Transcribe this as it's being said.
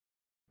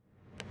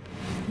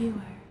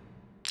Veuer.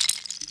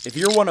 If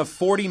you're one of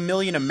 40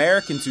 million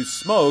Americans who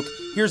smoke,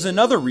 here's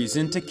another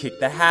reason to kick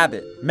the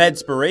habit.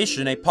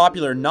 Medspiration, a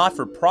popular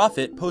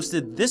not-for-profit,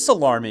 posted this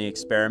alarming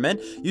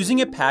experiment using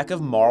a pack of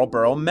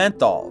Marlboro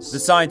menthols. The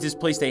scientists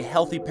placed a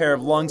healthy pair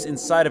of lungs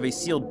inside of a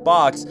sealed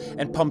box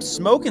and pumped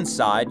smoke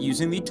inside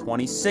using the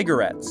 20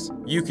 cigarettes.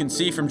 You can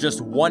see from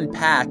just one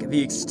pack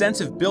the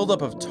extensive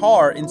buildup of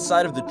tar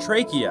inside of the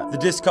trachea. The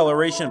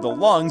discoloration of the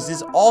lungs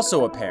is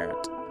also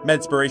apparent.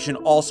 Medspiration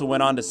also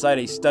went on to cite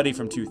a study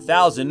from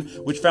 2000,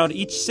 which found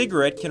each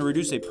cigarette can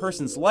reduce a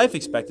person's life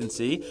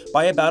expectancy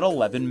by about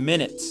 11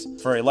 minutes.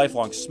 For a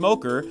lifelong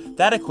smoker,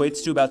 that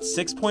equates to about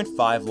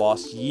 6.5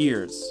 lost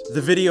years.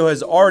 The video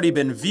has already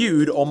been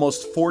viewed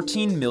almost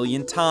 14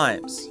 million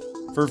times.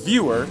 For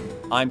Veuer,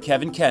 I'm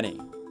Kevin Kenney.